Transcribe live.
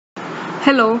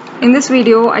Hello, in this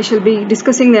video I shall be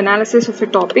discussing the analysis of a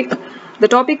topic. The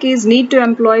topic is need to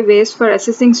employ ways for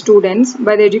assessing students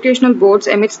by the educational boards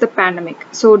amidst the pandemic.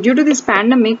 So due to this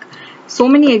pandemic, so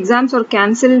many exams are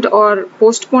cancelled or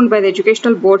postponed by the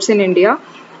educational boards in India,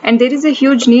 and there is a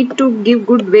huge need to give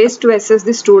good ways to assess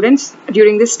the students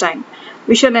during this time.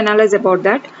 We shall analyze about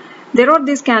that. There are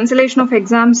this cancellation of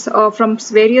exams from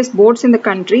various boards in the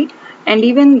country, and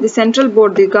even the central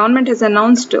board, the government has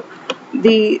announced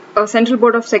the Central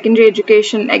Board of Secondary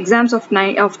Education exams of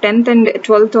 10th and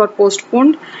 12th are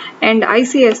postponed, and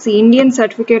ICSE, Indian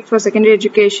Certificate for Secondary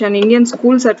Education, Indian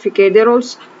School Certificate,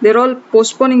 they're all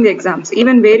postponing the exams.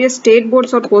 Even various state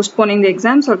boards are postponing the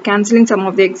exams or cancelling some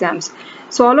of the exams.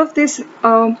 So all of this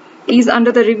is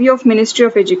under the review of Ministry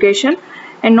of Education.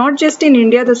 And not just in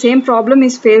India, the same problem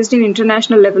is faced in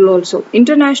international level also.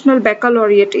 International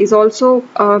Baccalaureate is also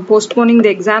postponing the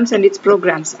exams and its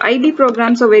programs. IB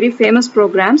programs are very famous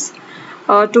programs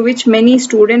to which many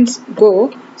students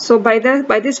go. So by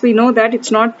this we know that it's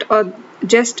not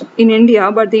just in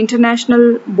India, but the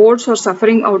international boards are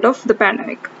suffering out of the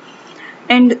pandemic.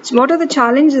 And what are the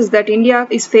challenges that India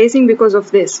is facing because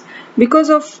of this? Because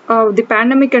of the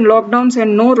pandemic and lockdowns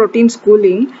and no routine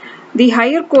schooling, the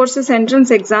higher courses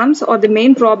entrance exams are the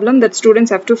main problem that students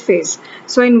have to face.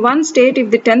 So in one state,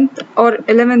 if the 10th or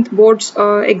 11th boards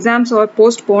exams are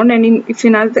postponed, and if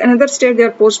in another state they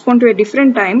are postponed to a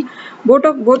different time, both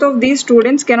of these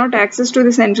students cannot access to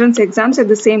this entrance exams at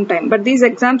the same time. But these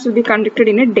exams will be conducted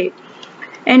in a day.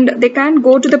 And they can't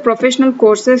go to the professional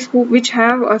courses which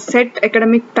have a set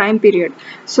academic time period.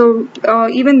 So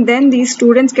even then these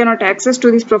students cannot access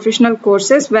to these professional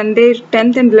courses when their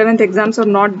 10th and 11th exams are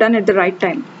not done at the right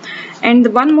time.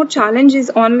 And one more challenge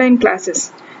is online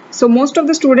classes. So most of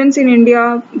the students in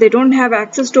India, they don't have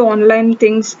access to online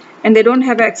things, and they don't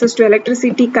have access to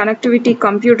electricity, connectivity,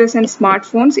 computers and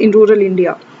smartphones in rural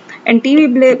India. And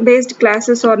TV-based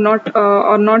classes are not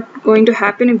going to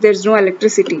happen if there is no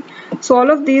electricity. So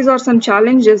all of these are some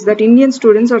challenges that Indian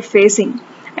students are facing,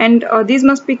 and these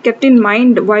must be kept in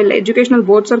mind while educational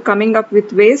boards are coming up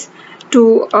with ways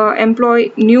to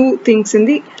employ new things in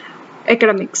the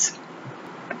academics.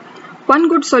 One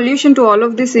good solution to all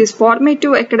of this is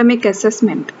formative academic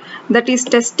assessment, that is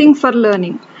testing for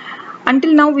learning.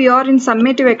 Until now we are in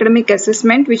summative academic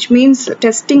assessment, which means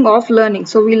testing of learning.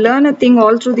 So we learn a thing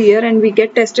all through the year and we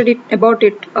get tested about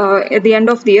it at the end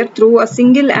of the year through a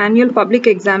single annual public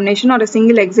examination or a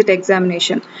single exit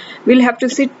examination. We'll have to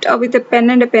sit with a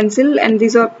pen and a pencil, and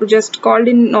these are just called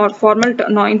in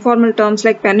informal terms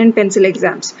like pen and pencil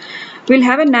exams. We'll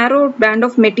have a narrow band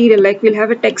of material, like we'll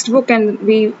have a textbook and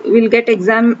we will get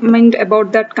examined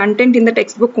about that content in the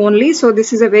textbook only. So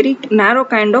this is a very narrow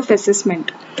kind of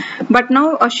assessment. But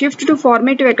now a shift to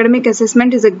formative academic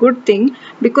assessment is a good thing,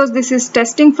 because this is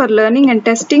testing for learning, and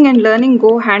testing and learning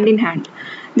go hand in hand.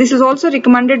 This is also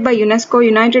recommended by UNESCO,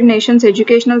 United Nations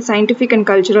Educational, Scientific and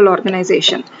Cultural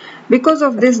Organization. Because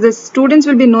of this, the students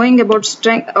will be knowing about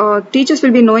teachers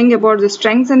will be knowing about the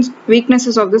strengths and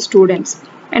weaknesses of the students,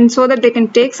 and so that they can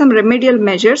take some remedial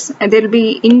measures. And there will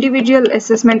be individual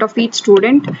assessment of each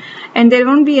student, and there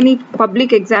won't be any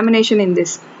public examination in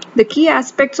this. The key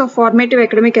aspects of formative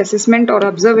academic assessment are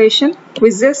observation,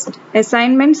 quizzes,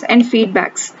 assignments and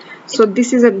feedbacks. So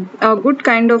this is a good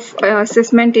kind of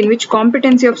assessment in which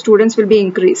competency of students will be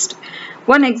increased.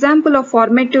 One example of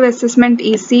formative assessment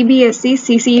is CBSE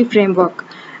CCE framework.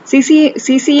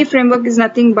 CCE framework is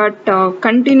nothing but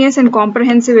continuous and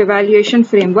comprehensive evaluation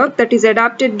framework that is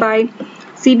adopted by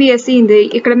CBSE in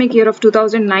the academic year of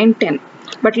 2009-10.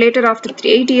 But later, after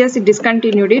 8 years, it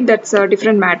discontinued it. That's a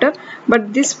different matter.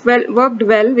 But this worked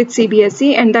well with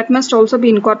CBSE, and that must also be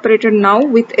incorporated now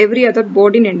with every other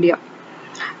board in India.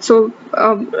 So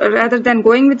rather than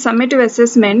going with summative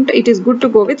assessment, it is good to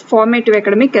go with formative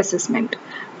academic assessment.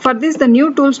 For this, the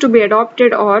new tools to be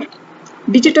adopted are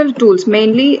digital tools.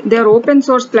 Mainly they are open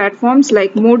source platforms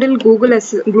like Moodle,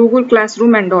 Google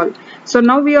Classroom and all. So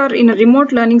now we are in a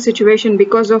remote learning situation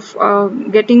because of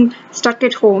getting stuck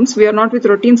at homes. We are not with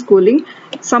routine schooling.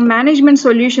 Some management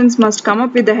solutions must come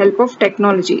up with the help of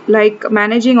technology, like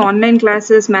managing online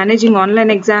classes, managing online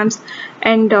exams,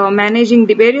 and managing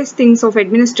the various things of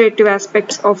administrative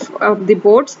aspects of the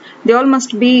boards. They all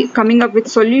must be coming up with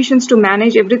solutions to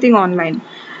manage everything online.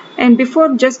 And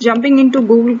before just jumping into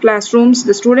Google Classrooms,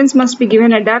 the students must be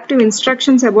given adaptive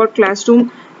instructions about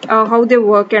classroom, how they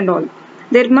work and all.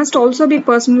 There must also be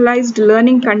personalized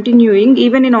learning continuing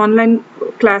even in online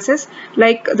classes,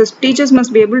 like the teachers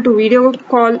must be able to video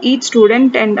call each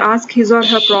student and ask his or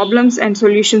her problems and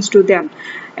solutions to them.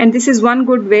 And this is one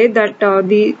good way that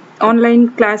the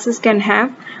online classes can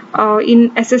have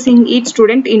in assessing each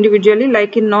student individually,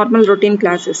 like in normal routine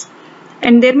classes.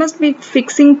 And there must be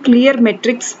fixing clear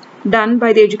metrics done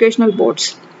by the educational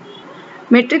boards.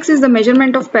 Metrics is the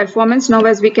measurement of performance. Now,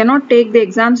 as we cannot take the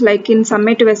exams like in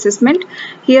summative assessment,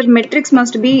 here metrics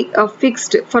must be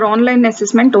fixed for online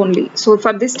assessment only. So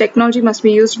for this, technology must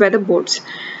be used by the boards.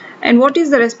 And what is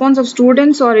the response of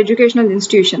students or educational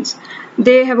institutions?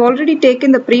 They have already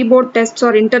taken the pre-board tests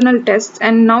or internal tests,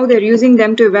 and now they are using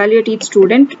them to evaluate each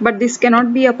student, but this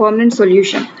cannot be a permanent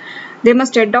solution. They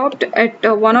must adopt at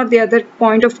one or the other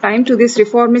point of time to this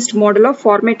reformist model of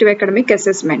formative academic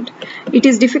assessment. It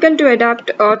is difficult to adapt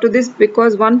to this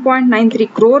because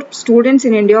 1.93 crore students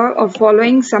in India are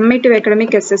following summative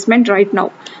academic assessment right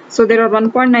now. So there are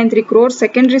 1.93 crore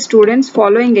secondary students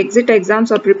following exit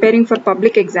exams or preparing for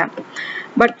public exam.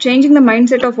 But changing the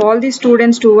mindset of all these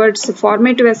students towards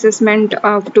formative assessment,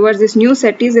 towards this new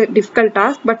set is a difficult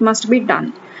task, but must be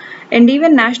done. And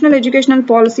even National Educational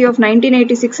Policy of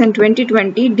 1986 and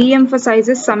 2020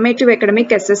 de-emphasizes summative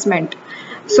academic assessment.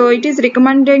 So it is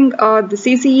recommending the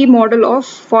CCE model of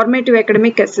formative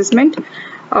academic assessment.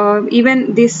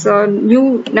 Even this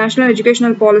new National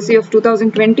Educational Policy of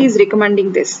 2020 is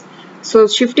recommending this. So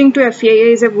shifting to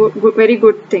FAA is a very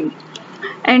good thing.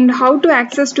 And how to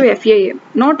access to FAA?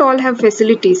 Not all have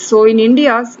facilities. So in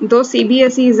India, though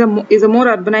CBSE is a more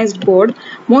urbanized board,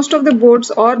 most of the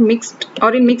boards are mixed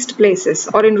or in mixed places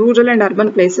or in rural and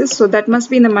urban places. So that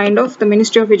must be in the mind of the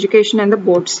Ministry of Education and the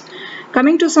boards.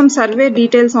 Coming to some survey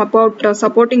details about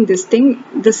supporting this thing,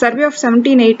 the survey of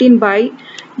 1718 by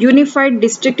Unified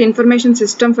District Information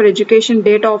System for Education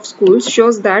data of schools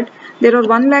shows that there are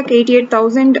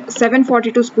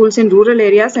 1,88,742 schools in rural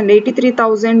areas and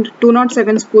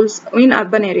 83,207 schools in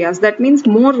urban areas. That means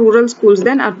more rural schools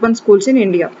than urban schools in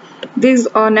India. These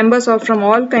numbers are from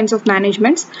all kinds of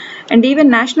managements, and even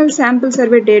National Sample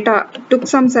Survey data took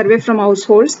some survey from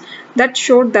households that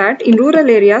showed that in rural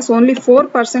areas only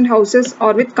 4% houses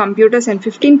are with computers and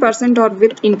 15% are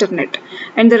with internet,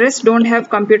 and the rest don't have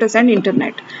computers and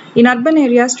internet. In urban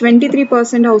areas,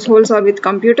 23% households are with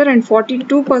computer and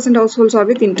 42% households are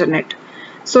with internet.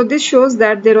 So this shows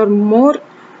that there are more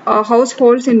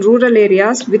households in rural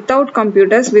areas without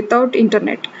computers, without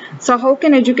internet. So how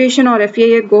can education or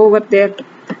FAA go over there?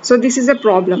 So this is a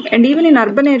problem. And even in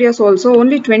urban areas also,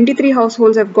 only 23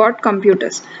 households have got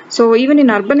computers. So even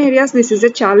in urban areas, this is a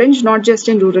challenge, not just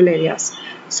in rural areas.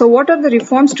 So what are the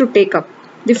reforms to take up?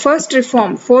 The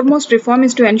foremost reform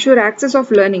is to ensure access of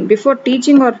learning. Before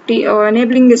teaching or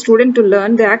enabling a student to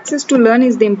learn, the access to learn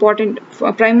is the important,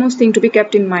 primemost thing to be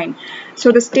kept in mind.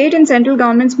 So the state and central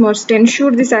governments must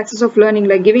ensure this access of learning,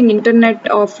 like giving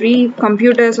internet or free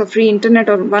computers or free internet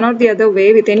or one or the other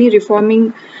way. With any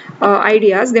reforming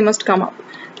ideas, they must come up.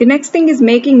 The next thing is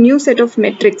making new set of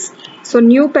metrics. So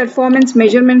new performance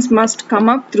measurements must come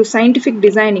up through scientific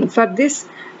designing. For this,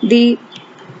 the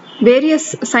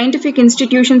various scientific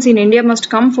institutions in India must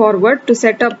come forward to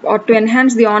set up or to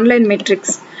enhance the online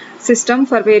metrics system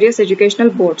for various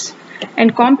educational boards.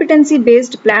 And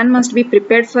competency-based plan must be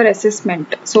prepared for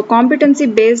assessment. So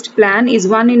competency-based plan is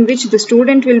one in which the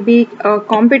student will be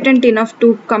competent enough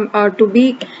to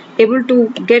be able to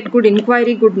get good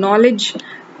inquiry, good knowledge,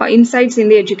 insights in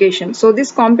the education. So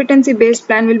this competency-based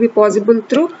plan will be possible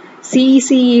through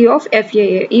CCE of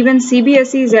FAA. Even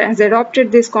CBSE has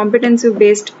adopted this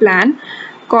competency-based plan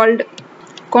called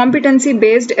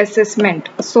competency-based assessment.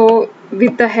 So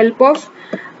with the help of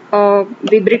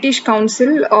the British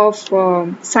Council of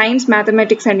Science,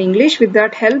 Mathematics and English, with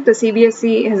that help, the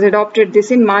CBSE has adopted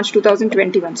this in March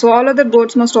 2021. So all other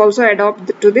boards must also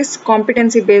adopt to this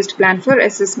competency-based plan for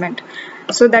assessment.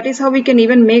 So that is how we can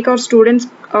even make our students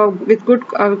with good,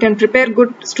 we can prepare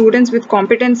good students with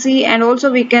competency, and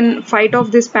also we can fight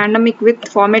off this pandemic with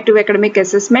formative academic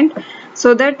assessment,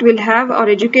 so that we'll have our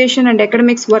education and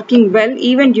academics working well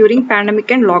even during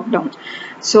pandemic and lockdown.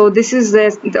 So this is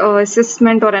the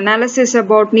assessment or analysis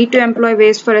about need to employ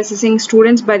ways for assessing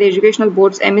students by the educational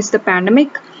boards amidst the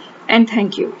pandemic, and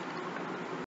thank you.